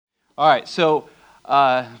All right, so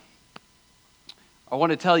I want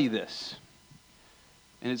to tell you this,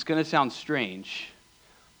 and it's going to sound strange,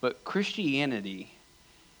 but Christianity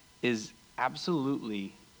is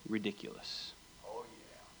absolutely ridiculous. Oh,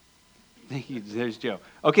 yeah. Thank you. There's Joe.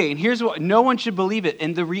 Okay, and here's what: no one should believe it.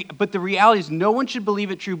 But the reality is, no one should believe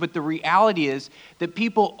it true. But the reality is that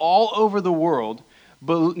people all over the world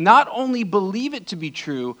not only believe it to be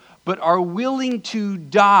true, but are willing to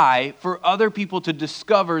die for other people to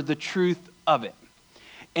discover the truth of it.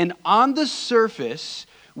 And on the surface,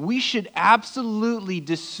 we should absolutely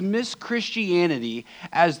dismiss Christianity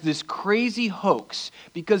as this crazy hoax,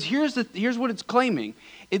 because here's what it's claiming.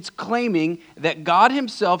 It's claiming that God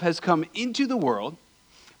himself has come into the world,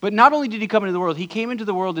 but not only did he come into the world, he came into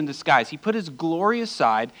the world in disguise. He put his glory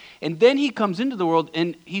aside, and then he comes into the world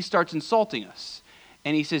and he starts insulting us.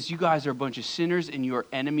 And he says, you guys are a bunch of sinners and you are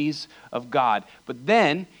enemies of God. But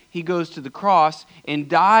then he goes to the cross and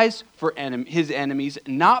dies for his enemies,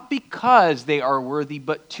 not because they are worthy,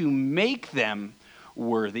 but to make them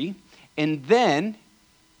worthy. And then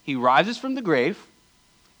he rises from the grave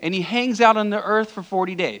and he hangs out on the earth for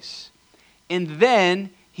 40 days. And then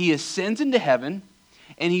he ascends into heaven.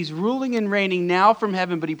 And he's ruling and reigning now from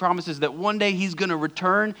heaven, but he promises that one day he's going to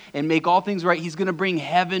return and make all things right. He's going to bring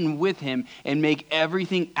heaven with him and make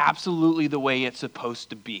everything absolutely the way it's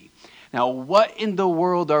supposed to be. Now, what in the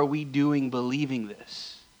world are we doing believing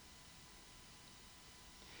this?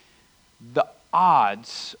 The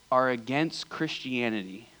odds are against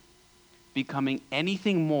Christianity becoming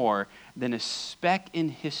anything more than a speck in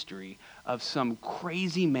history of some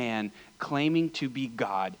crazy man claiming to be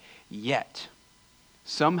God, yet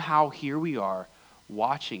somehow here we are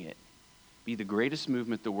watching it be the greatest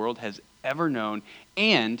movement the world has ever known,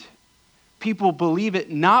 and people believe it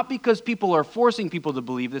not because people are forcing people to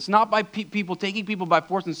believe this, not by people taking people by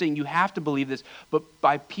force and saying you have to believe this, but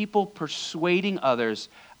by people persuading others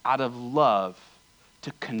out of love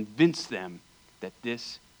to convince them that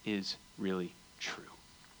this is really true.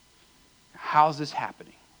 How's this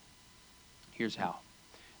happening? Here's how.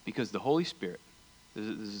 Because the Holy Spirit,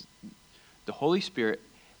 the Holy Spirit's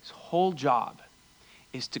whole job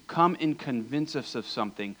is to come and convince us of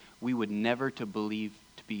something we would never to believe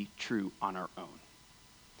to be true on our own.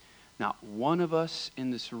 Not one of us in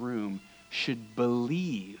this room should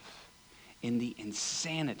believe in the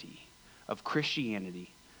insanity of Christianity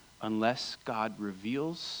unless God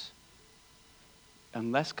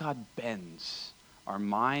bends our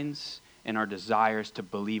minds and our desires to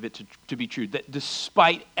believe it to be true. That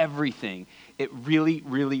despite everything, it really,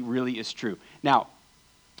 really, really is true. Now,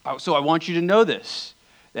 so I want you to know this,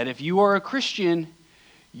 that if you are a Christian,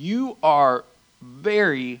 you are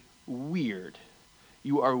very weird.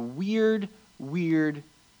 You are weird, weird,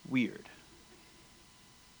 weird.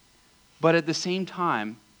 But at the same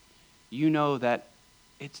time, you know that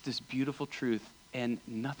it's this beautiful truth and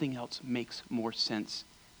nothing else makes more sense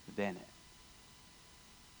than it.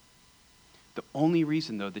 The only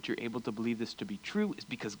reason, though, that you're able to believe this to be true is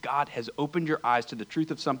because God has opened your eyes to the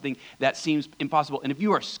truth of something that seems impossible. And if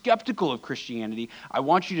you are skeptical of Christianity, I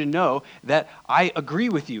want you to know that I agree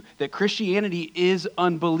with you, that Christianity is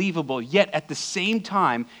unbelievable. Yet at the same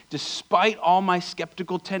time, despite all my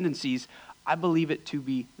skeptical tendencies, I believe it to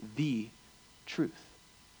be the truth.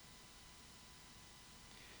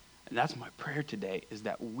 And that's my prayer today, is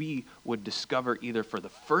that we would discover either for the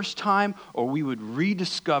first time or we would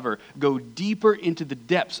rediscover, go deeper into the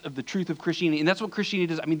depths of the truth of Christianity. And that's what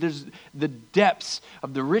Christianity does. I mean, there's the depths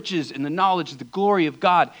of the riches and the knowledge, the glory of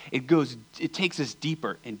God. It takes us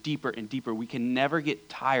deeper and deeper and deeper. We can never get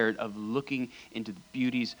tired of looking into the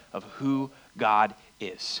beauties of who God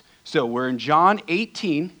is. So we're in John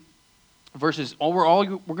 18. Verses, we're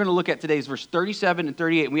going to look at today is verse 37 and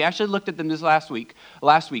 38. We actually looked at them this last week,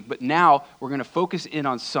 but now we're going to focus in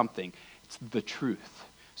on something. It's the truth.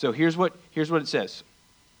 So here's what it says.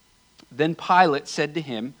 Then Pilate said to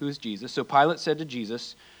him, who is Jesus, so Pilate said to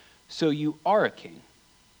Jesus, "So you are a king?"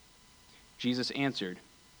 Jesus answered,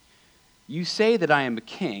 "You say that I am a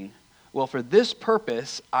king. Well, for this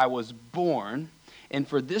purpose I was born, and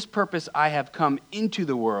for this purpose I have come into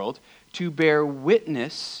the world, to bear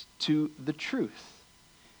witness to the truth.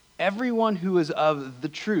 Everyone who is of the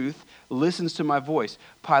truth listens to my voice."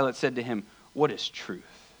 Pilate said to him, "What is truth?"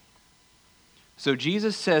 So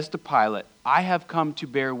Jesus says to Pilate, "I have come to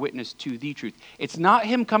bear witness to the truth." It's not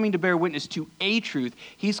him coming to bear witness to a truth.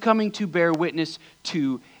 He's coming to bear witness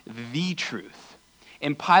to the truth.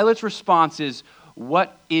 And Pilate's response is,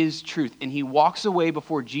 what is truth? And he walks away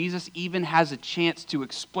before Jesus even has a chance to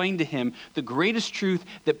explain to him the greatest truth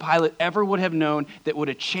that Pilate ever would have known, that would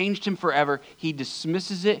have changed him forever. He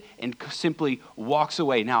dismisses it and simply walks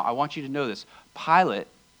away. Now, I want you to know this. Pilate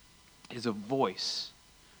is a voice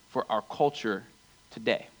for our culture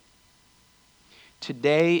today.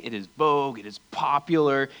 Today, it is vogue, it is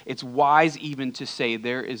popular, it's wise even to say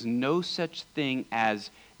there is no such thing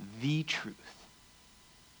as the truth.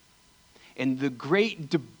 And the great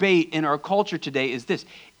debate in our culture today is this: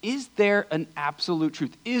 is there an absolute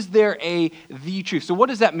truth? Is there the truth? So what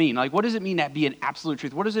does that mean? Like, what does it mean to be an absolute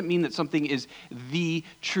truth? What does it mean that something is the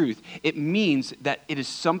truth? It means that it is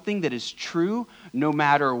something that is true no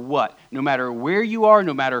matter what. No matter where you are,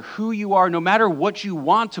 no matter who you are, no matter what you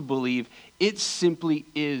want to believe, it simply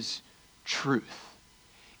is truth.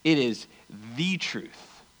 It is the truth.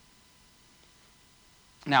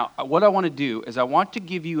 Now, what I want to do is I want to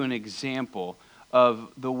give you an example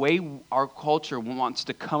of the way our culture wants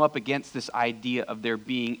to come up against this idea of there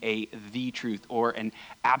being the truth or an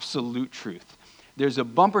absolute truth. There's a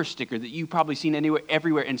bumper sticker that you've probably seen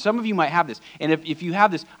everywhere, and some of you might have this. And if you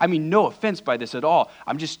have this, I mean, no offense by this at all.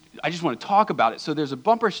 I just want to talk about it. So there's a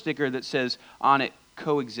bumper sticker that says on it,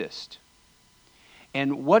 "Coexist."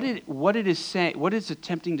 And what it is saying, what it's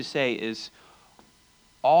attempting to say is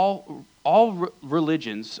all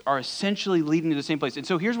religions are essentially leading to the same place. And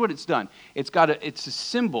so here's what it's done. It's a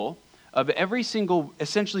symbol of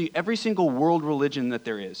essentially every single world religion that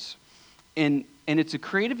there is. And it's a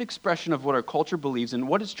creative expression of what our culture believes, and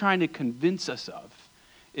what it's trying to convince us of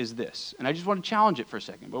is this. And I just want to challenge it for a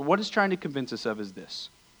second, but what it's trying to convince us of is this: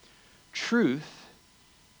 truth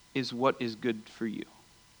is what is good for you.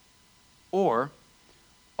 Or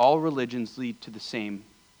all religions lead to the same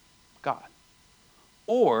God.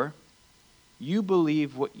 Or you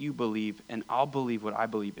believe what you believe, and I'll believe what I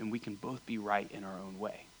believe, and we can both be right in our own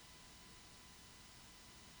way.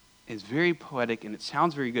 It's very poetic, and it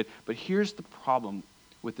sounds very good, but here's the problem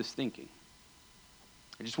with this thinking.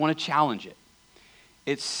 I just want to challenge it.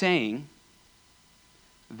 It's saying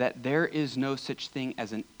that there is no such thing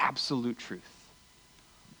as an absolute truth,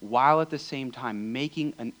 while at the same time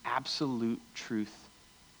making an absolute truth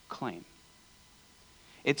claim.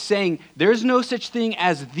 It's saying there's no such thing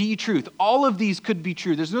as the truth. All of these could be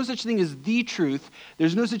true. There's no such thing as the truth.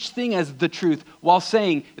 There's no such thing as the truth, while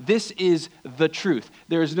saying this is the truth.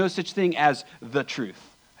 There is no such thing as the truth.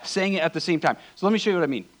 Saying it at the same time. So let me show you what I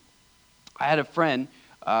mean. I had a friend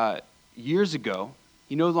years ago.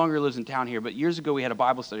 He no longer lives in town here, but years ago we had a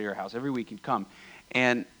Bible study at our house. Every week he'd come.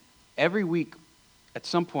 And every week, at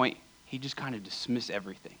some point, he'd just kind of dismiss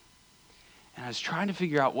everything. And I was trying to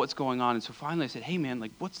figure out what's going on. And so finally I said, "Hey man,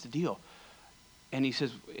 like, what's the deal?" And he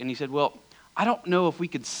said, "Well, I don't know if we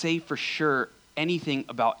could say for sure anything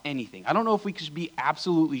about anything. I don't know if we could be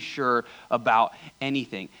absolutely sure about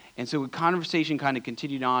anything." And so the conversation kind of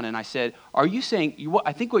continued on, and I said, "Are you saying,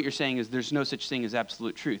 I think what you're saying is there's no such thing as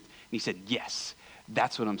absolute truth." And he said, "Yes,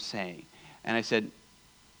 that's what I'm saying." And I said,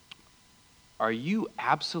 "Are you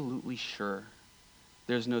absolutely sure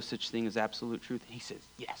there's no such thing as absolute truth?" And he says,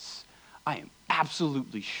 "Yes, I am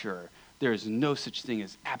absolutely sure there is no such thing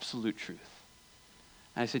as absolute truth."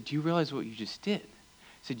 And I said, "Do you realize what you just did?"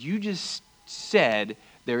 I said, "You just said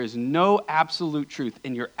there is no absolute truth,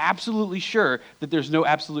 and you're absolutely sure that there's no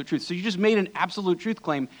absolute truth. So you just made an absolute truth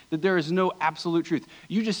claim that there is no absolute truth.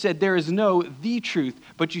 You just said there is no the truth,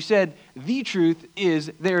 but you said the truth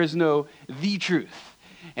is there is no the truth."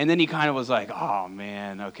 And then he kind of was like, "Oh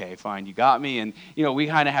man, okay, fine, you got me." And we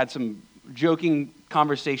kind of had some joking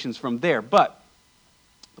conversations from there. But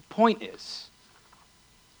the point is,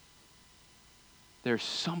 there's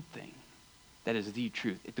something that is the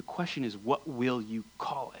truth. The question is, what will you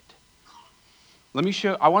call it?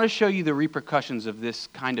 I want to show you the repercussions of this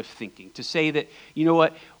kind of thinking. To say that, you know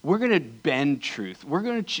what, we're going to bend truth.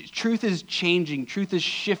 Truth is changing. Truth is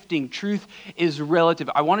shifting. Truth is relative.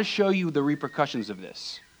 I want to show you the repercussions of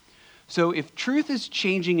this. So if truth is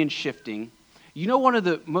changing and shifting, one of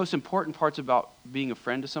the most important parts about being a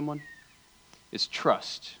friend to someone is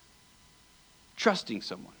trust. Trusting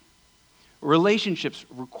someone. Relationships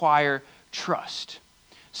require trust.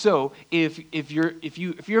 So if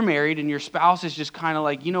you're married and your spouse is just kind of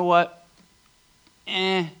like, "You know what?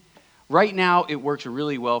 Right now it works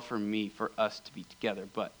really well for me for us to be together,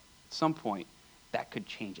 but at some point that could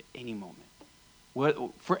change at any moment.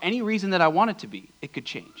 For any reason that I want it to be, it could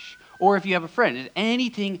change." Or if you have a friend,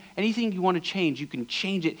 anything you want to change, you can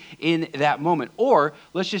change it in that moment. Or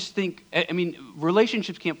let's just think,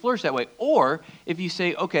 relationships can't flourish that way. Or if you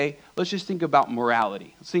say, okay, let's just think about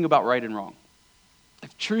morality. Let's think about right and wrong.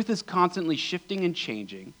 If truth is constantly shifting and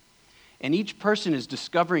changing, and each person is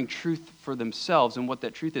discovering truth for themselves and what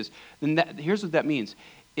that truth is, then here's what that means.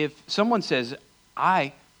 If someone says,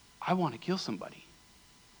 I want to kill somebody,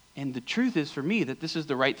 and the truth is for me that this is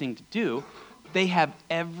the right thing to do, they have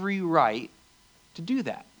every right to do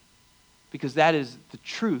that, because that is the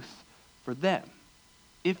truth for them.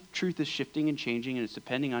 If truth is shifting and changing and it's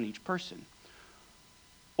depending on each person.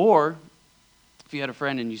 Or if you had a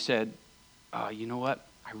friend and you said, you know what,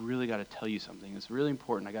 I really got to tell you something. It's really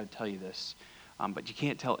important. I got to tell you this. But you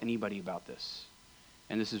can't tell anybody about this.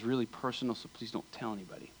 And this is really personal, so please don't tell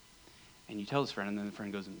anybody. And you tell this friend, and then the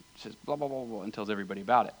friend goes and says blah, blah, blah, blah, and tells everybody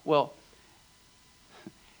about it. Well,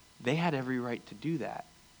 they had every right to do that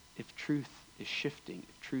if truth is shifting,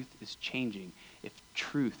 if truth is changing, if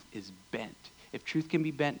truth is bent. If truth can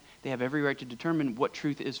be bent, they have every right to determine what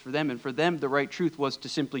truth is for them. And for them, the right truth was to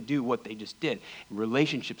simply do what they just did.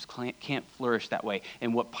 Relationships can't flourish that way.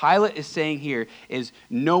 And what Pilate is saying here is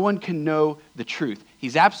no one can know the truth.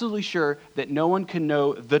 He's absolutely sure that no one can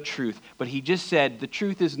know the truth. But he just said the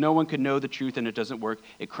truth is no one can know the truth, and it doesn't work.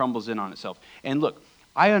 It crumbles in on itself. And look,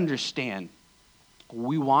 I understand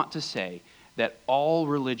we want to say that all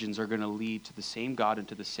religions are going to lead to the same God and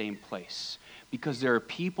to the same place, because there are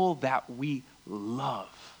people that we love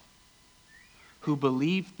who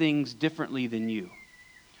believe things differently than you.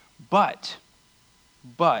 But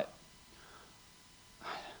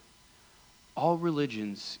all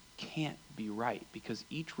religions can't be right, because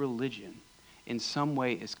each religion in some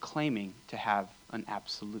way is claiming to have an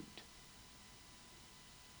absolute.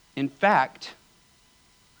 In fact,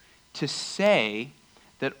 to say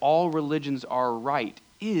that all religions are right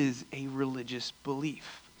is a religious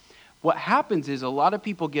belief. What happens is a lot of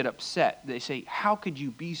people get upset. They say, how could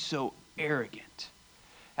you be so arrogant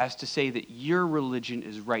as to say that your religion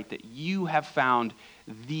is right, that you have found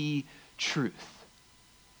the truth?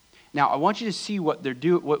 Now, I want you to see what they're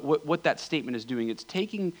doing, what that statement is doing. It's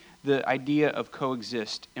taking the idea of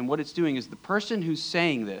coexist, and what it's doing is the person who's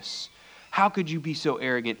saying this, how could you be so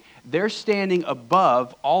arrogant? They're standing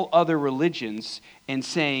above all other religions and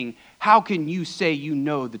saying, how can you say you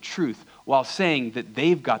know the truth, while saying that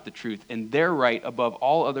they've got the truth and they're right above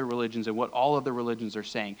all other religions and what all other religions are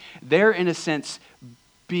saying? They're, in a sense,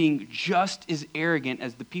 being just as arrogant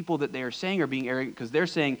as the people that they are saying are being arrogant, because they're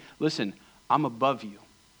saying, listen, I'm above you.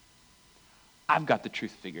 I've got the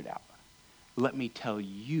truth figured out. Let me tell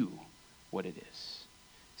you what it is.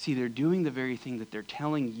 See, they're doing the very thing that they're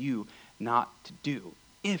telling you not to do,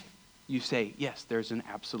 if you say, yes, there's an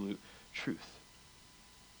absolute truth.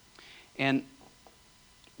 And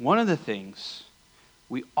one of the things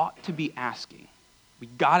we ought to be asking, we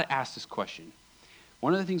got to ask this question.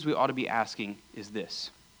 One of the things we ought to be asking is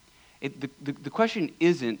this. The question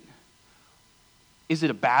isn't, is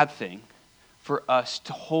it a bad thing for us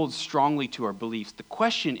to hold strongly to our beliefs? The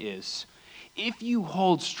question is, if you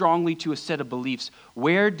hold strongly to a set of beliefs,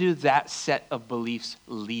 where does that set of beliefs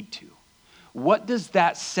lead to? What does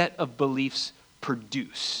that set of beliefs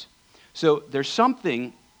produce? So there's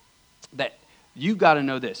something that you've got to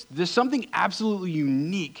know this. There's something absolutely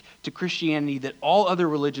unique to Christianity that all other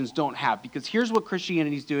religions don't have, because here's what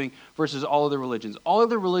Christianity is doing versus all other religions. All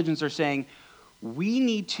other religions are saying, we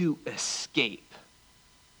need to escape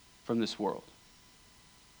from this world.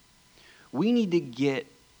 We need to get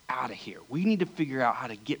out of here. We need to figure out how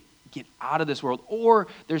to get out of this world. Or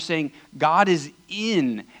they're saying God is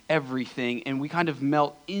in everything and we kind of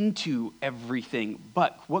melt into everything.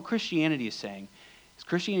 But what Christianity is saying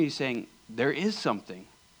there is something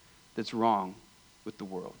that's wrong with the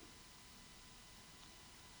world.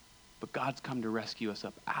 But God's come to rescue us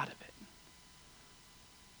up out of it.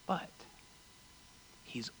 But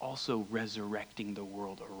he's also resurrecting the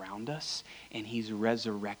world around us, and he's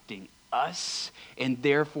resurrecting us, and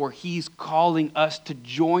therefore he's calling us to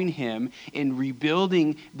join him in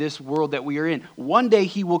rebuilding this world that we are in. One day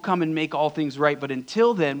he will come and make all things right, but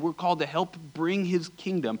until then, we're called to help bring his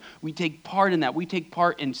kingdom. We take part in that. We take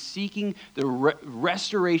part in seeking the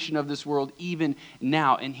restoration of this world even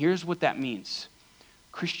now. And here's what that means.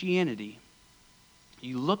 Christianity,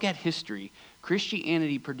 you look at history,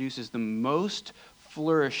 Christianity produces the most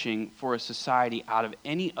flourishing for a society out of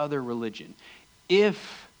any other religion.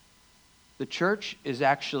 If the church is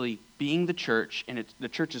actually being the church, and the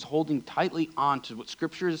church is holding tightly on to what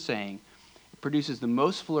Scripture is saying, it produces the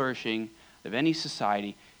most flourishing of any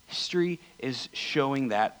society. History is showing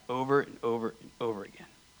that over and over and over again.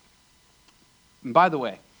 And by the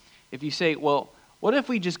way, if you say, well, what if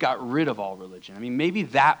we just got rid of all religion? I mean, maybe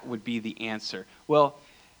that would be the answer. Well,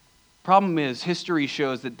 problem is, history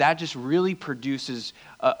shows that just really produces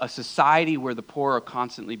a society where the poor are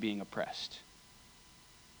constantly being oppressed.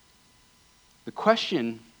 The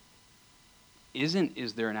question isn't,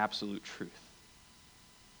 is there an absolute truth?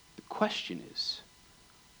 The question is,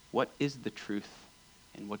 what is the truth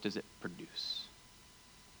and what does it produce?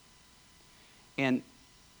 And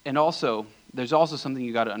also, there's also something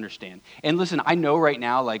you got to understand. And listen, I know right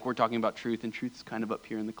now, like, we're talking about truth, and truth's kind of up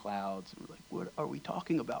here in the clouds. And we're like, what are we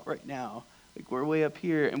talking about right now? Like, we're way up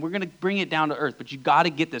here, and we're going to bring it down to earth, but you got to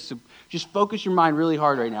get this. So just focus your mind really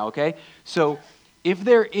hard right now, okay? So if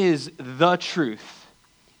there is the truth,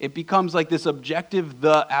 it becomes like this objective,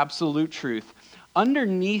 the absolute truth.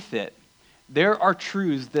 Underneath it, there are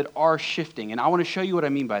truths that are shifting, and I want to show you what I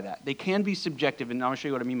mean by that. They can be subjective, and I want to show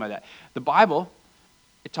you what I mean by that. The Bible,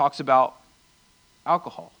 it talks about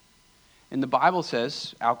alcohol. And the Bible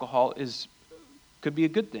says alcohol could be a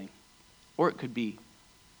good thing, or it could be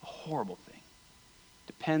a horrible thing.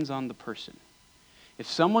 Depends on the person. If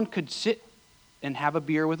someone could sit and have a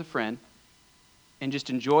beer with a friend and just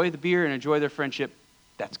enjoy the beer and enjoy their friendship,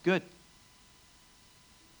 that's good.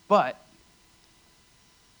 But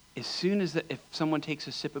as soon as if someone takes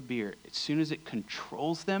a sip of beer, as soon as it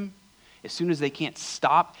controls them, as soon as they can't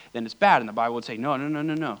stop, then it's bad. And the Bible would say, no.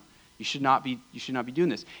 You should not be doing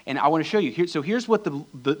this. And I want to show you here. So here's what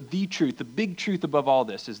the truth, the big truth above all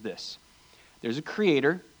this is this. There's a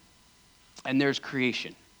creator and there's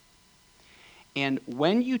creation. And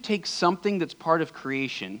when you take something that's part of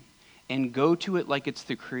creation and go to it like it's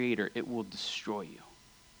the creator, it will destroy you.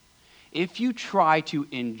 If you try to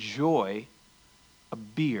enjoy a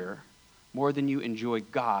beer more than you enjoy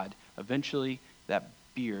God, eventually that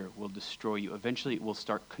beer will destroy you. Eventually it will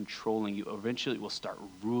start controlling you. Eventually it will start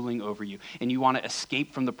ruling over you. And you want to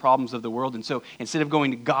escape from the problems of the world. And so instead of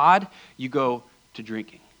going to God, you go to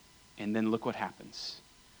drinking. And then look what happens.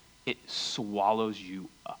 It swallows you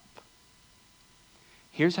up.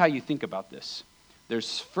 Here's how you think about this.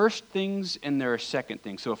 There's first things and there are second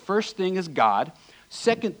things. So a first thing is God.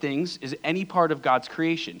 Second things is any part of God's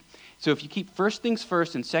creation. So if you keep first things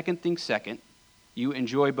first and second things second, you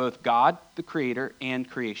enjoy both God, the creator, and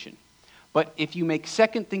creation. But if you make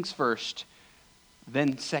second things first,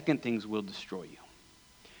 then second things will destroy you.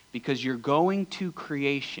 Because you're going to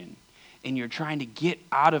creation and you're trying to get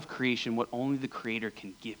out of creation what only the creator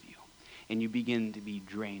can give you. And you begin to be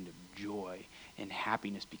drained of joy and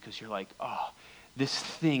happiness because you're like, oh, this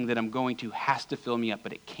thing that I'm going to has to fill me up,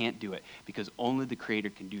 but it can't do it because only the creator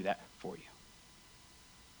can do that for you.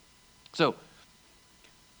 So,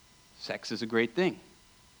 sex is a great thing.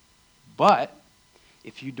 But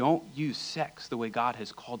if you don't use sex the way God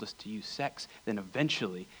has called us to use sex, then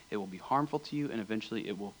eventually it will be harmful to you and eventually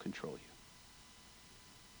it will control you.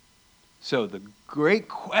 So the great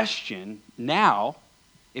question now,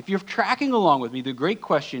 if you're tracking along with me, the great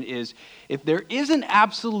question is, if there is an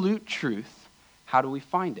absolute truth, how do we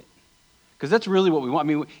find it? Because that's really what we want.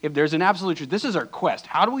 I mean, if there's an absolute truth, this is our quest.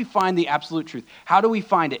 How do we find the absolute truth? How do we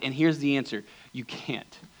find it? And here's the answer. You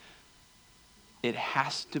can't. It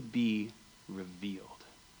has to be revealed.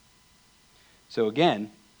 So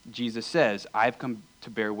again, Jesus says, I've come to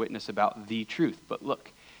bear witness about the truth. But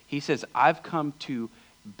look, he says, I've come to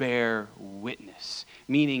bear witness,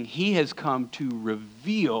 meaning he has come to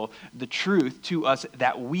reveal the truth to us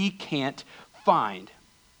that we can't find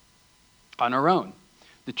on our own.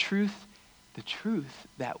 The truth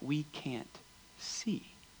that we can't see.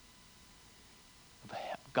 Of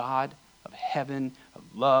God, of heaven, of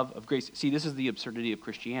love, of grace. See, this is the absurdity of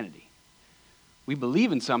Christianity. We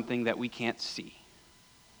believe in something that we can't see.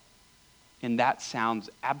 And that sounds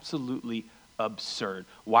absolutely absurd.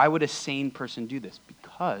 Why would a sane person do this?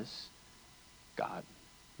 Because God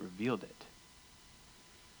revealed it.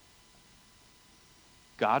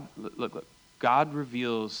 Look. God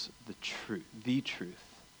reveals the truth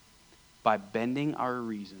by bending our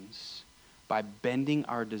reasons, by bending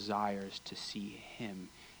our desires to see him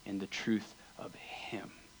and the truth of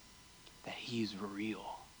him. That he's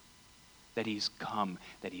real, that he's come,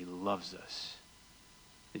 that he loves us,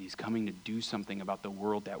 that he's coming to do something about the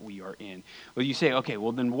world that we are in. Well, you say, okay,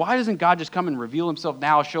 well then why doesn't God just come and reveal himself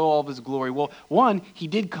now, show all of his glory? Well, one, he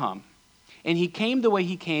did come. And he came the way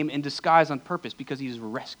he came in disguise on purpose because he's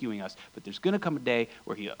rescuing us. But there's going to come a day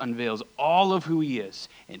where he unveils all of who he is.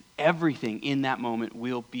 And everything in that moment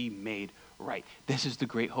will be made right. This is the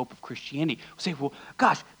great hope of Christianity. We'll say, well,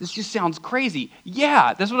 gosh, this just sounds crazy.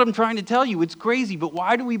 Yeah, that's what I'm trying to tell you. It's crazy. But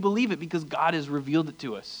why do we believe it? Because God has revealed it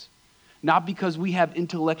to us. Not because we have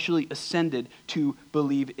intellectually ascended to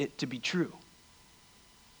believe it to be true.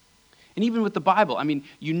 And even with the Bible, I mean,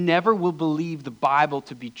 you never will believe the Bible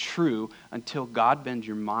to be true until God bends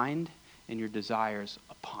your mind and your desires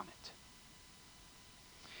upon it.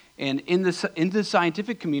 And in the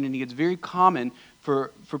scientific community, it's very common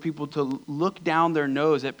for people to look down their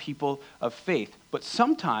nose at people of faith. But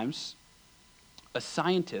sometimes a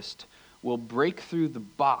scientist will break through the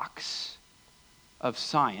box of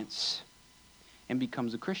science and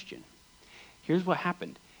becomes a Christian. Here's what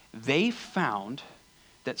happened. They found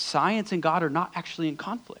that science and God are not actually in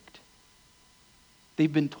conflict.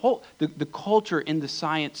 They've been told, the culture in the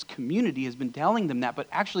science community has been telling them that, but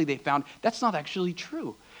actually they found that's not actually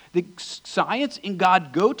true. The science and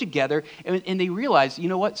God go together, and they realize, you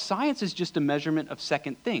know what? Science is just a measurement of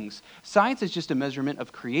second things. Science is just a measurement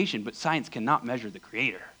of creation, but science cannot measure the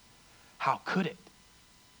Creator. How could it?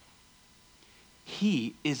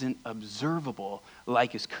 He isn't observable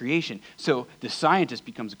like his creation. So the scientist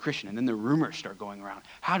becomes a Christian, and then the rumors start going around.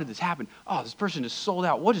 How did this happen? Oh, this person is sold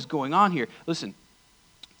out. What is going on here? Listen,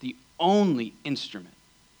 the only instrument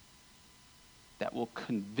that will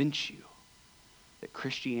convince you that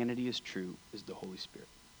Christianity is true is the Holy Spirit.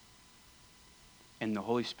 And the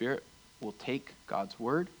Holy Spirit will take God's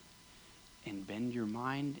word and bend your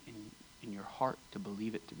mind and your heart to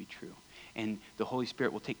believe it to be true. And the Holy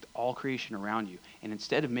Spirit will take all creation around you, and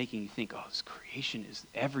instead of making you think, oh, this creation is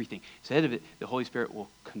everything, instead of it, the Holy Spirit will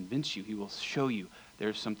convince you. He will show you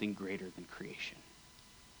there's something greater than creation.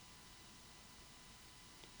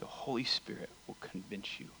 The Holy Spirit will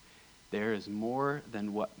convince you there is more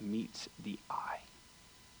than what meets the eye.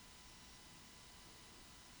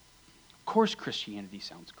 Of course, Christianity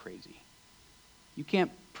sounds crazy. You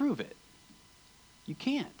can't prove it. You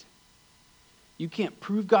can't. You can't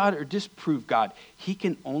prove God or disprove God. He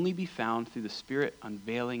can only be found through the Spirit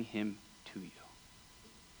unveiling him to you.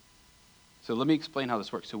 So let me explain how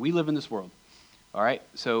this works. So we live in this world, all right?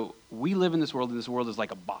 So we live in this world, and this world is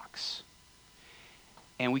like a box.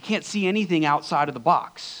 And we can't see anything outside of the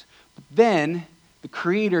box. But then the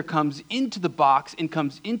Creator comes into the box and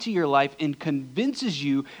comes into your life and convinces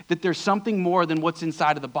you that there's something more than what's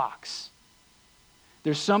inside of the box.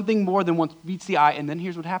 There's something more than what meets the eye, and then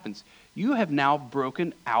here's what happens. You have now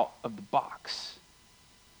broken out of the box.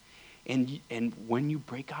 And when you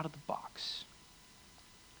break out of the box,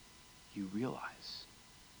 you realize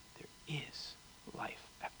there is life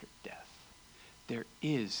after death. There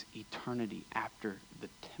is eternity after the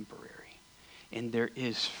temporary. And there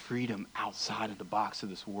is freedom outside of the box of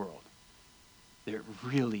this world. There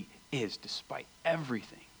really is, despite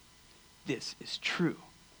everything. This is true.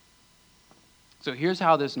 So here's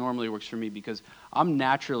how this normally works for me, because I'm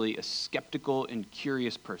naturally a skeptical and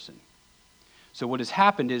curious person. So what has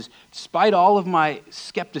happened is, despite all of my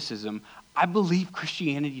skepticism, I believe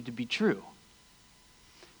Christianity to be true.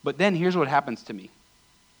 But then here's what happens to me.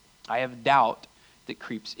 I have doubt that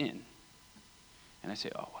creeps in. And I say,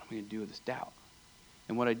 oh, what am I going to do with this doubt?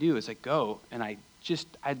 And what I do is I go and I just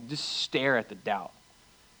stare at the doubt.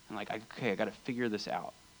 I'm like, okay, I got to figure this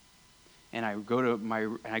out. And I go to my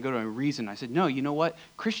reason. I said, no, you know what?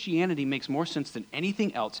 Christianity makes more sense than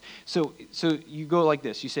anything else. So you go like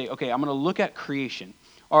this. You say, okay, I'm going to look at creation.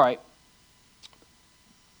 All right,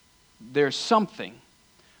 there's something.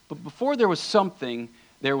 But before there was something,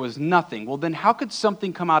 there was nothing. Well, then how could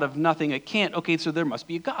something come out of nothing? It can't. Okay, so there must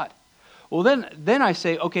be a God. Well, then I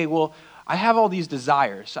say, okay, well, I have all these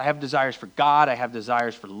desires. I have desires for God. I have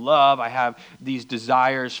desires for love. I have these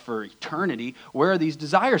desires for eternity. Where are these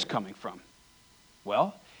desires coming from?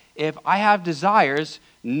 Well, if I have desires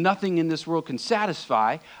nothing in this world can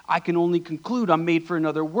satisfy, I can only conclude I'm made for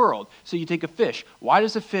another world. So you take a fish. Why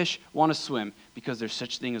does a fish want to swim? Because there's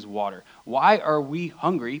such thing as water. Why are we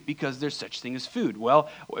hungry? Because there's such thing as food. Well,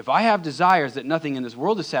 if I have desires that nothing in this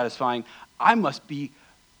world is satisfying, I must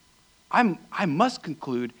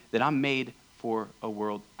conclude that I'm made for a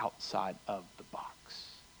world outside of the box.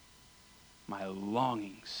 My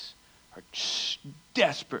longings are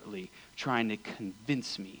desperately trying to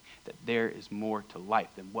convince me that there is more to life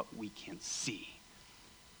than what we can see.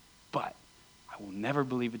 But I will never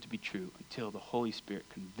believe it to be true until the Holy Spirit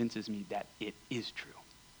convinces me that it is true.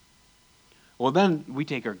 Well, then we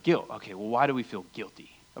take our guilt. Okay, well, why do we feel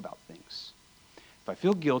guilty about things? If I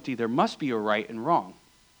feel guilty, there must be a right and wrong.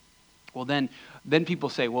 Well, then people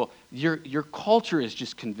say, well, your culture is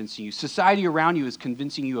just convincing you. Society around you is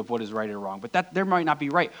convincing you of what is right or wrong. But that there might not be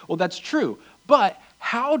right. Well, that's true. But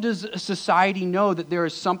how does a society know that there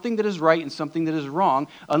is something that is right and something that is wrong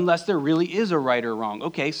unless there really is a right or wrong?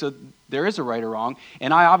 Okay, so there is a right or wrong,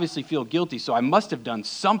 and I obviously feel guilty, so I must have done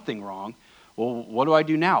something wrong. Well, what do I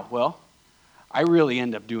do now? Well, I really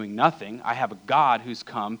end up doing nothing. I have a God who's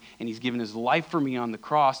come and he's given his life for me on the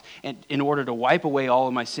cross and in order to wipe away all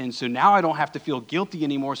of my sins. So now I don't have to feel guilty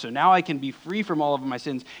anymore. So now I can be free from all of my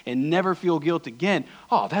sins and never feel guilt again.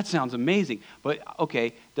 Oh, that sounds amazing. But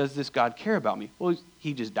okay, does this God care about me? Well,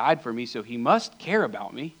 he just died for me, so he must care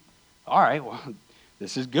about me. All right, well,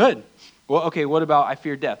 this is good. Well, okay, what about I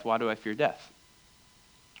fear death? Why do I fear death?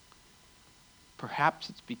 Perhaps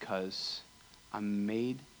it's because I'm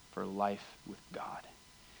made for life with God.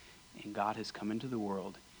 And God has come into the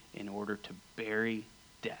world in order to bury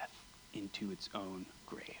death into its own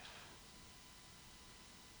grave.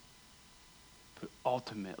 But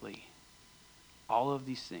ultimately, all of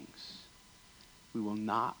these things, we will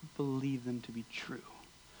not believe them to be true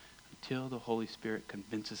until the Holy Spirit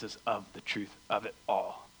convinces us of the truth of it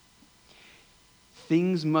all.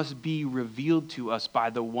 Things must be revealed to us by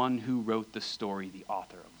the one who wrote the story, the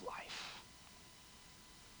author of life.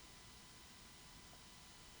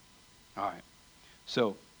 All right.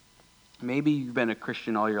 So maybe you've been a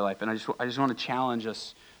Christian all your life, and I just want to challenge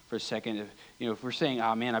us for a second. If we're saying,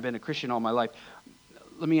 "Oh man, I've been a Christian all my life,"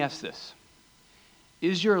 let me ask this: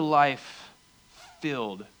 is your life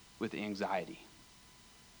filled with anxiety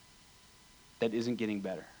that isn't getting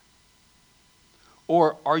better?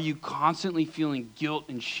 Or are you constantly feeling guilt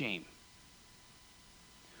and shame?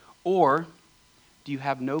 Or do you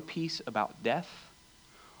have no peace about death?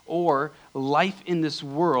 Or life in this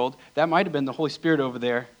world? That might have been the Holy Spirit over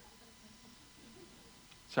there.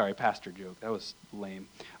 Sorry, pastor joke. That was lame.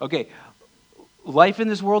 Okay, life in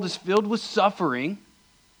this world is filled with suffering.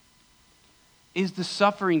 Is the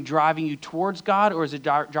suffering driving you towards God, or is it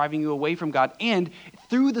driving you away from God? And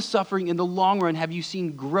through the suffering, in the long run, have you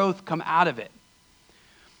seen growth come out of it?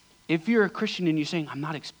 If you're a Christian and you're saying, "I'm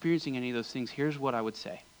not experiencing any of those things," here's what I would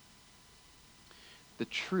say. The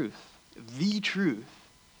truth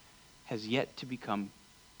has yet to become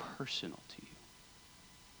personal to you.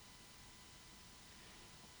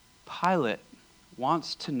 Pilate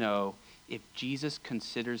wants to know if Jesus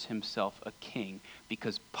considers himself a king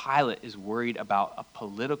because Pilate is worried about a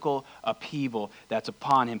political upheaval that's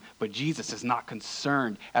upon him, but Jesus is not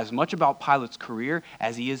concerned as much about Pilate's career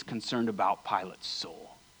as he is concerned about Pilate's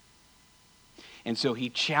soul. And so he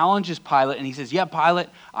challenges Pilate and he says, "Yeah, Pilate,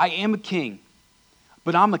 I am a king.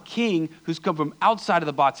 But I'm a king who's come from outside of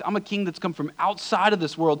the box. I'm a king that's come from outside of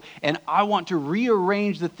this world, and I want to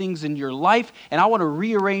rearrange the things in your life, and I want to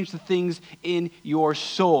rearrange the things in your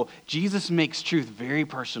soul." Jesus makes truth very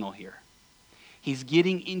personal here. He's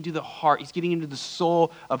getting into the heart. He's getting into the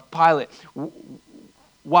soul of Pilate.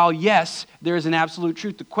 While, yes, there is an absolute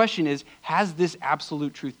truth, the question is, has this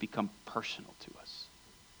absolute truth become personal to us?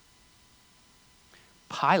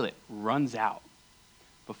 Pilate runs out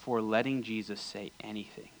before letting Jesus say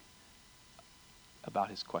anything about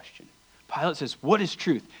his question. Pilate says, "What is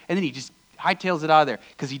truth?" And then he just hightails it out of there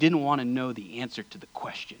because he didn't want to know the answer to the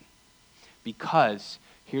question. Because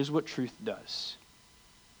here's what truth does.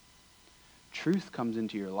 Truth comes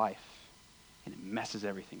into your life and it messes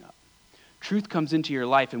everything up. Truth comes into your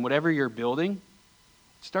life and whatever you're building,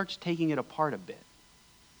 it starts taking it apart a bit.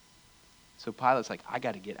 So Pilate's like, "I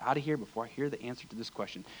got to get out of here before I hear the answer to this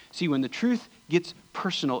question." See, when the truth gets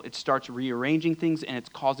personal, it starts rearranging things and it's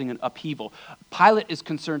causing an upheaval. Pilate is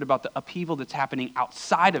concerned about the upheaval that's happening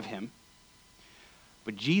outside of him,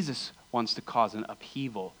 but Jesus wants to cause an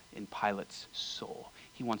upheaval in Pilate's soul.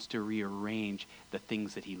 He wants to rearrange the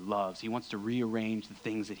things that he loves. He wants to rearrange the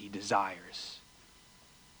things that he desires.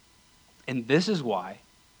 And this is why,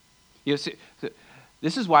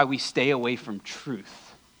 this is why we stay away from truth.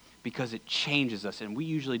 Because it changes us, and we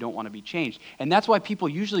usually don't want to be changed. And that's why people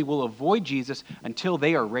usually will avoid Jesus until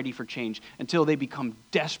they are ready for change, until they become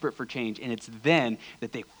desperate for change. And it's then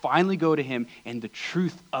that they finally go to him, and the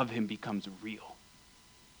truth of him becomes real.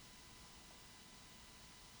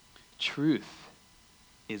 Truth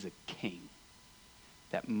is a king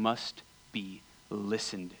that must be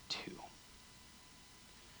listened to.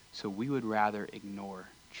 So we would rather ignore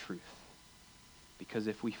truth. Because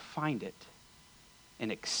if we find it,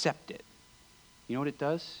 and accept it, you know what it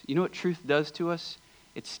does? You know what truth does to us?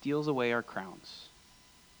 It steals away our crowns.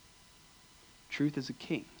 Truth is a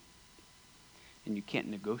king. And you can't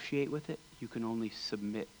negotiate with it. You can only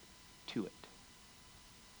submit to it.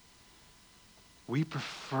 We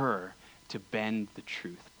prefer to bend the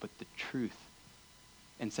truth, but the truth,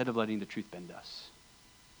 instead of letting the truth bend us.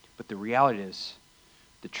 But the reality is,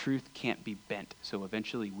 the truth can't be bent, so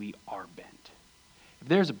eventually we are bent. If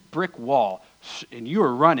there's a brick wall and you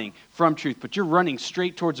are running from truth, but you're running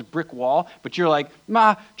straight towards a brick wall, but you're like,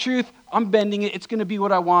 truth, I'm bending it. It's going to be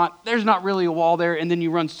what I want. There's not really a wall there. And then you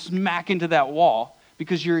run smack into that wall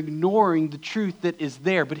because you're ignoring the truth that is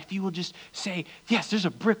there. But if you will just say, yes, there's a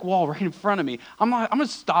brick wall right in front of me. I'm going to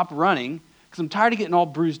stop running because I'm tired of getting all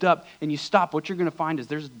bruised up. And you stop, what you're going to find is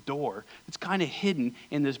there's a door that's kind of hidden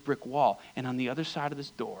in this brick wall. And on the other side of this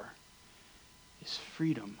door is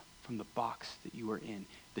freedom from the box that you are in.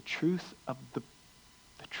 The truth of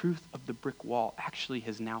the brick wall actually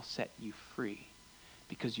has now set you free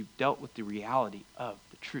because you've dealt with the reality of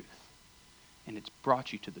the truth. And it's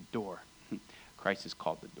brought you to the door. Christ is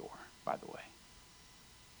called the door, by the way.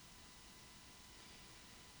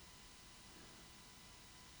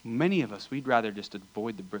 Many of us, we'd rather just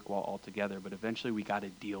avoid the brick wall altogether, but eventually we got to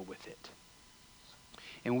deal with it.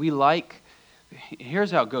 And here's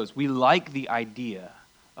how it goes. We like the idea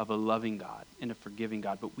of a loving God and a forgiving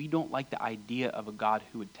God, but we don't like the idea of a God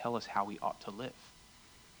who would tell us how we ought to live.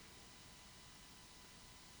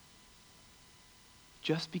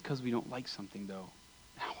 Just because we don't like something, though,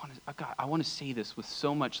 I want to say this with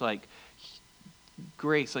so much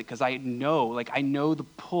grace, because I know the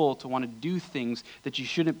pull to want to do things that you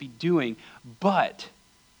shouldn't be doing, but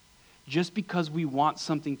just because we want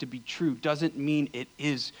something to be true doesn't mean it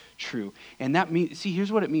is true. And that means,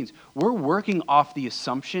 here's what it means. We're working off the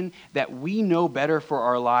assumption that we know better for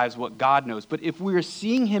our lives what God knows. But if we're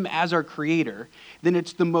seeing him as our creator, then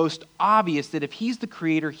it's the most obvious that if he's the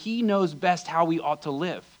creator, he knows best how we ought to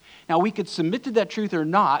live. Now, we could submit to that truth or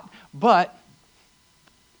not, but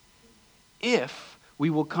if we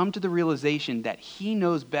will come to the realization that he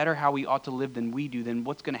knows better how we ought to live than we do, then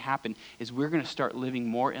what's going to happen is we're going to start living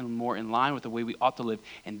more and more in line with the way we ought to live,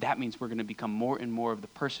 and that means we're going to become more and more of the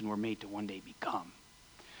person we're made to one day become.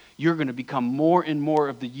 You're going to become more and more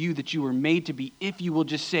of the you that you were made to be if you will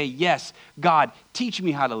just say, yes, God, teach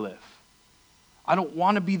me how to live. I don't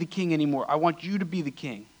want to be the king anymore. I want you to be the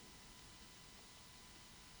king.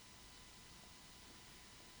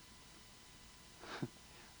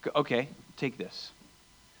 Okay, take this.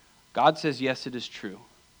 God says, yes, it is true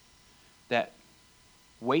that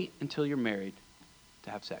wait until you're married to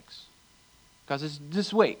have sex. God says,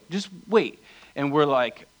 just wait. And we're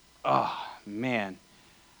like, oh, man,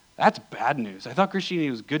 that's bad news. I thought Christianity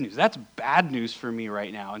was good news. That's bad news for me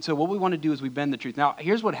right now. And so what we want to do is we bend the truth. Now,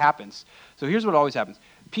 here's what happens. So here's what always happens.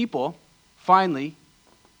 People finally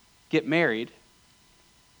get married.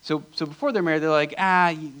 So before they're married, they're like,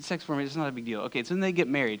 sex for me, it's not a big deal. Okay, so then they get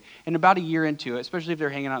married. And about a year into it, especially if they're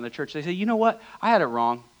hanging out in the church, they say, you know what? I had it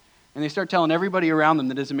wrong. And they start telling everybody around them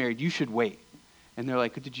that isn't married, you should wait. And they're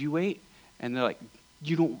like, did you wait? And they're like,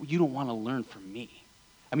 you don't want to learn from me.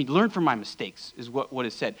 I mean, learn from my mistakes is what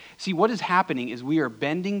is said. See, what is happening is we are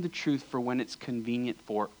bending the truth for when it's convenient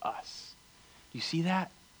for us. Do you see that?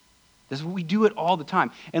 That's what we do it all the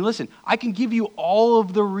time. And listen, I can give you all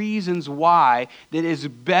of the reasons why that it's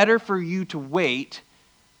better for you to wait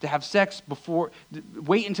to have sex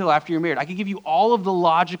wait until after you're married. I can give you all of the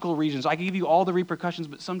logical reasons. I can give you all the repercussions,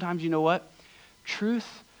 but sometimes, you know what?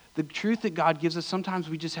 The truth that God gives us, sometimes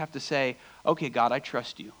we just have to say, okay, God, I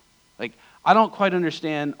trust you. I don't quite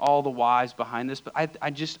understand all the whys behind this, but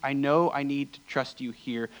I know I need to trust you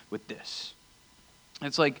here with this.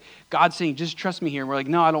 It's like God saying, just trust me here. And we're like,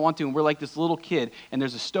 no, I don't want to. And we're like this little kid, and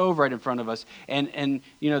there's a stove right in front of us. And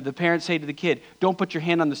the parents say to the kid, don't put your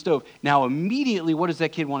hand on the stove. Now, immediately, what does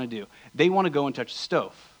that kid want to do? They want to go and touch the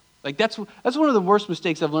stove. That's one of the worst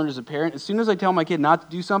mistakes I've learned as a parent. As soon as I tell my kid not to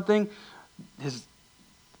do something,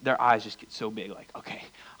 their eyes just get so big, okay,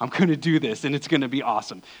 I'm going to do this, and it's going to be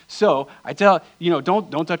awesome. So I tell,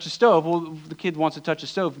 don't touch the stove. Well, the kid wants to touch the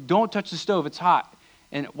stove. Don't touch the stove. It's hot.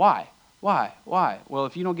 And why? Why? Well,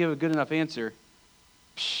 if you don't give a good enough answer,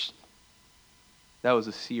 that was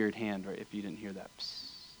a seared hand, right? If you didn't hear that.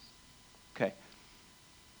 Okay.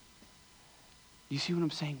 You see what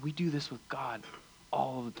I'm saying? We do this with God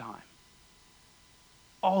all of the time.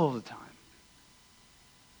 All of the time.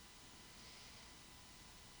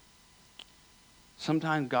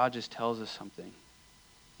 Sometimes God just tells us something,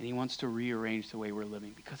 and he wants to rearrange the way we're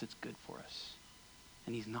living because it's good for us.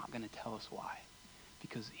 And he's not going to tell us why,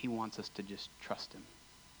 because he wants us to just trust him.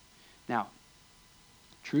 Now,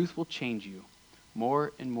 truth will change you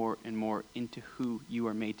more and more and more into who you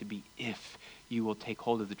are made to be if you will take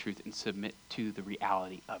hold of the truth and submit to the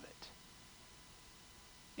reality of it.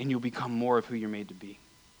 And you'll become more of who you're made to be.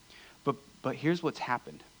 But here's what's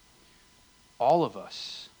happened. All of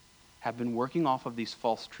us have been working off of these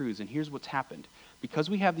false truths, and here's what's happened. Because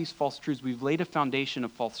we have these false truths, we've laid a foundation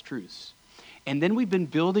of false truths. And then we've been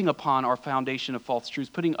building upon our foundation of false truths,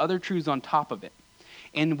 putting other truths on top of it.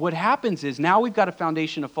 And what happens is now we've got a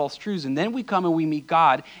foundation of false truths, and then we come and we meet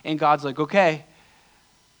God, and God's like, okay,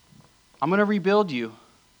 I'm going to rebuild you.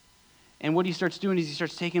 And what he starts doing is he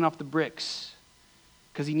starts taking off the bricks.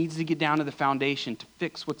 because he needs to get down to the foundation to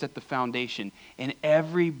fix what's at the foundation. And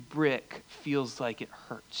every brick feels like it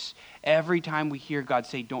hurts. Every time we hear God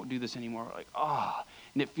say, don't do this anymore, we're like, ah.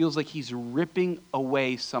 And it feels like he's ripping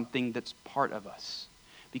away something that's part of us.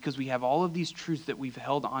 Because we have all of these truths that we've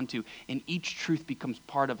held onto, and each truth becomes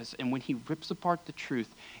part of us. And when he rips apart the truth,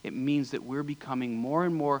 it means that we're becoming more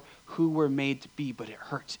and more who we're made to be, but it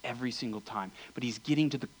hurts every single time. But he's getting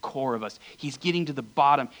to the core of us. He's getting to the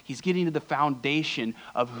bottom. He's getting to the foundation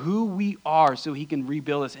of who we are so he can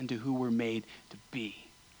rebuild us into who we're made to be.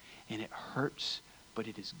 And it hurts, but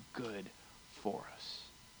it is good for us.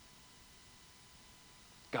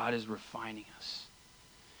 God is refining us.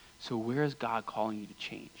 So where is God calling you to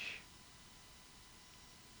change?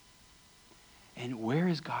 And where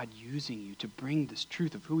is God using you to bring this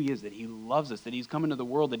truth of who he is, that he loves us, that he's come into the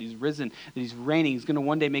world, that he's risen, that he's reigning, he's going to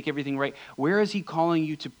one day make everything right? Where is he calling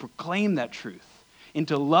you to proclaim that truth and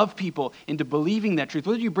to love people and to believing that truth?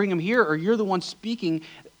 Whether you bring them here or you're the one speaking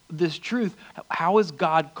this truth, how is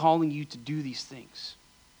God calling you to do these things?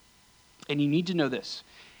 And you need to know this.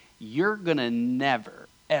 You're going to never,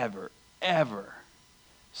 ever, ever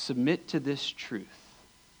submit to this truth.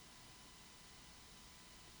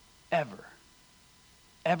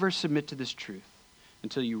 Ever submit to this truth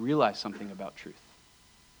until you realize something about truth.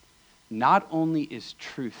 Not only is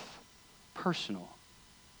truth personal,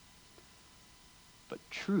 but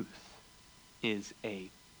truth is a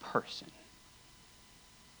person.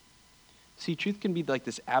 See, truth can be like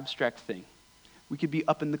this abstract thing. We could be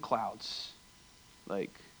up in the clouds,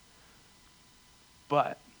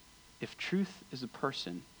 but if truth is a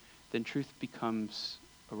person, then truth becomes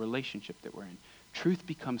a relationship that we're in. Truth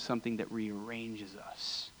becomes something that rearranges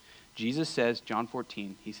us. Jesus says, John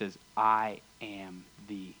 14, he says, I am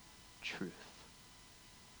the truth.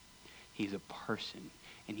 He's a person,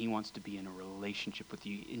 and he wants to be in a relationship with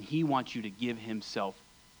you, and he wants you to give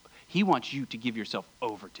yourself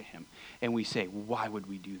over to him. And we say, why would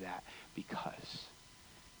we do that? Because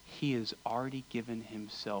he has already given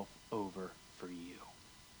himself over for you.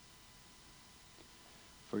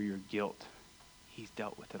 For your guilt, he's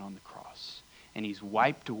dealt with it on the cross. And he's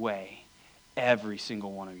wiped away every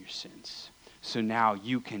single one of your sins. So now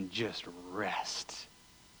you can just rest.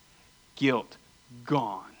 Guilt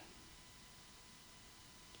gone.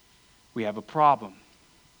 We have a problem.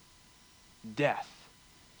 Death.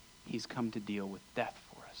 He's come to deal with death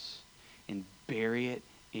for us and bury it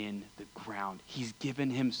in the ground. He's given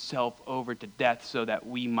himself over to death so that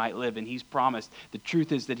we might live. And he's promised, the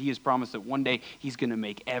truth is that he has promised that one day he's going to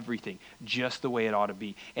make everything just the way it ought to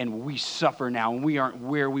be. And we suffer now and we aren't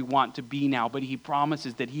where we want to be now. But he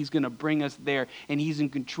promises that he's going to bring us there and he's in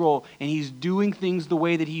control. And he's doing things the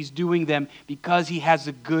way that he's doing them because he has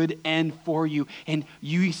a good end for you. And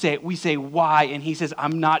we say, why? And he says,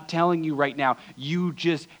 I'm not telling you right now. You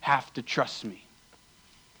just have to trust me.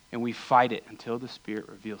 And we fight it until the Spirit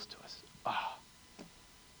reveals to us,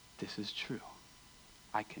 this is true.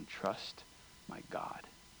 I can trust my God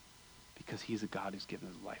because he's a God who's given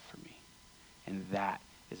his life for me. And that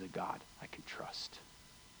is a God I can trust.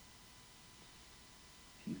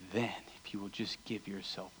 And then, if you will just give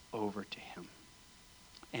yourself over to him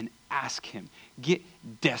and ask him, get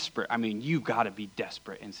desperate. I mean, you've got to be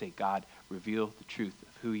desperate and say, God, reveal the truth of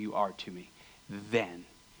who you are to me. Then,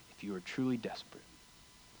 if you are truly desperate,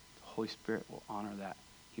 Holy Spirit will honor that.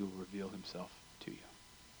 He will reveal himself to you.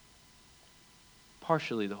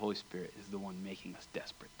 Partially, the Holy Spirit is the one making us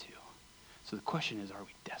desperate too. So the question is, are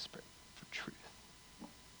we desperate for truth?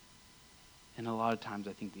 And a lot of times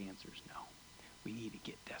I think the answer is no. We need to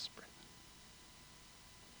get desperate.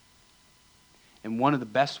 And one of the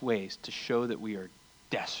best ways to show that we are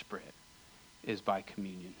desperate is by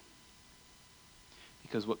communion.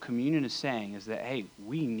 Because what communion is saying is that, hey,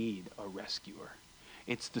 we need a rescuer.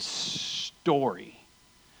 It's the story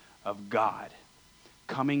of God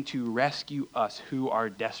coming to rescue us who are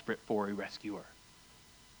desperate for a rescuer.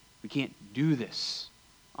 We can't do this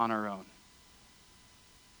on our own.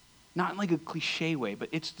 Not in like a cliche way, but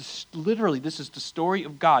it's literally, this is the story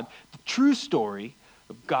of God, the true story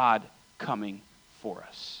of God coming for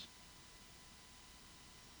us.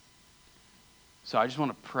 So I just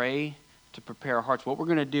want to pray to prepare our hearts. What we're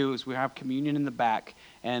going to do is we have communion in the back,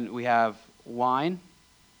 and we have wine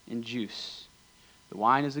and juice. The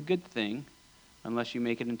wine is a good thing unless you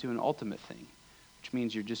make it into an ultimate thing, which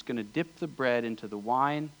means you're just going to dip the bread into the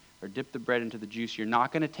wine or dip the bread into the juice. You're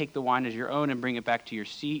not going to take the wine as your own and bring it back to your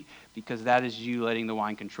seat because that is you letting the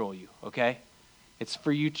wine control you, okay? It's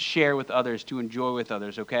for you to share with others, to enjoy with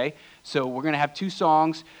others, okay? So we're going to have 2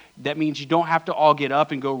 songs. That means you don't have to all get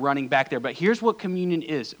up and go running back there. But here's what communion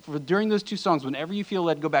is. During those 2 songs, whenever you feel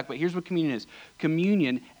led, go back. But here's what communion is.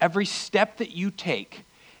 Communion, every step that you take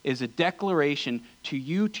is a declaration to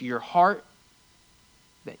you, to your heart,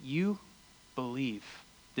 that you believe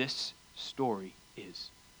this story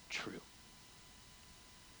is true.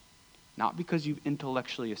 Not because you've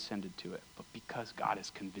intellectually ascended to it, but because God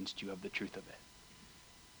has convinced you of the truth of it.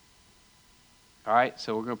 All right,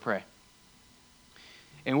 so we're going to pray.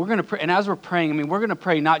 And we're going to pray, and as we're praying, we're going to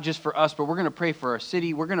pray not just for us, but we're going to pray for our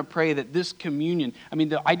city. We're going to pray that this communion,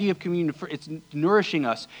 the idea of communion, it's nourishing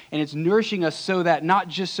us, and it's nourishing us so that, not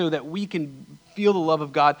just so that we can feel the love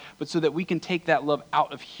of God, but so that we can take that love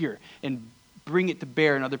out of here and bring it to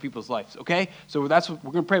bear in other people's lives, okay? So that's what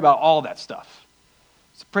we're going to pray about, all that stuff.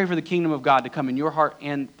 So pray for the kingdom of God to come in your heart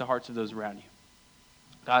and the hearts of those around you.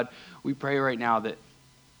 God, we pray right now that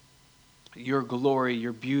your glory,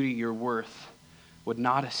 your beauty, your worth would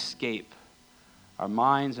not escape our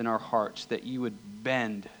minds and our hearts, that you would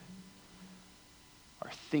bend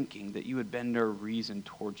our thinking, that you would bend our reason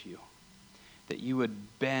towards you, that you would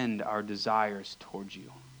bend our desires towards you,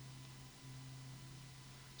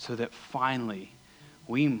 so that finally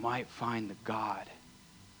we might find the God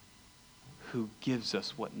who gives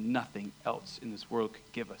us what nothing else in this world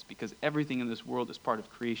could give us, because everything in this world is part of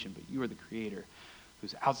creation, but you are the creator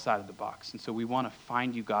who's outside of the box. And so we want to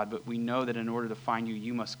find you, God, but we know that in order to find you,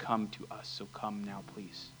 you must come to us. So come now,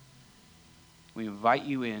 please. We invite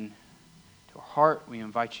you in to our heart. We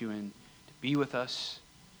invite you in to be with us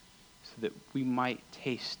so that we might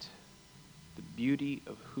taste the beauty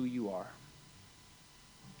of who you are.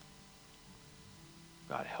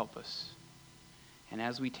 God, help us. And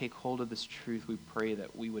as we take hold of this truth, we pray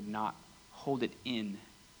that we would not hold it in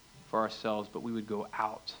for ourselves, but we would go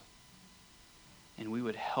out and we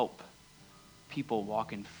would help people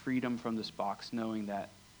walk in freedom from this box, knowing that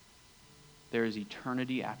there is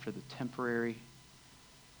eternity after the temporary,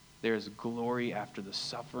 there is glory after the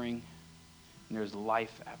suffering, and there is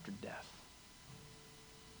life after death.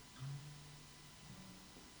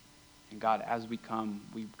 And God, as we come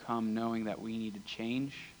knowing that we need to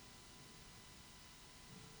change,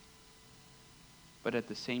 but at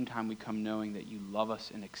the same time we come knowing that you love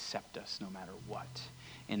us and accept us no matter what.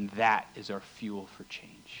 And that is our fuel for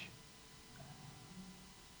change.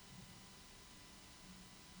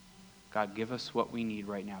 God, give us what we need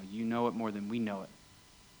right now. You know it more than we know it.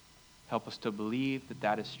 Help us to believe that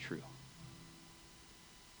that is true.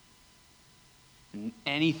 And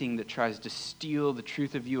anything that tries to steal the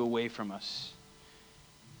truth of you away from us,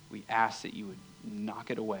 we ask that you would knock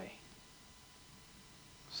it away.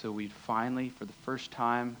 So we'd finally, for the first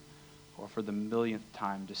time or for the millionth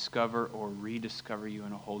time, discover or rediscover you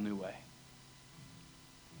in a whole new way.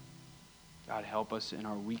 God, help us in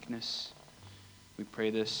our weakness. We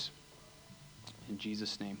pray this in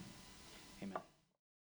Jesus' name. Amen.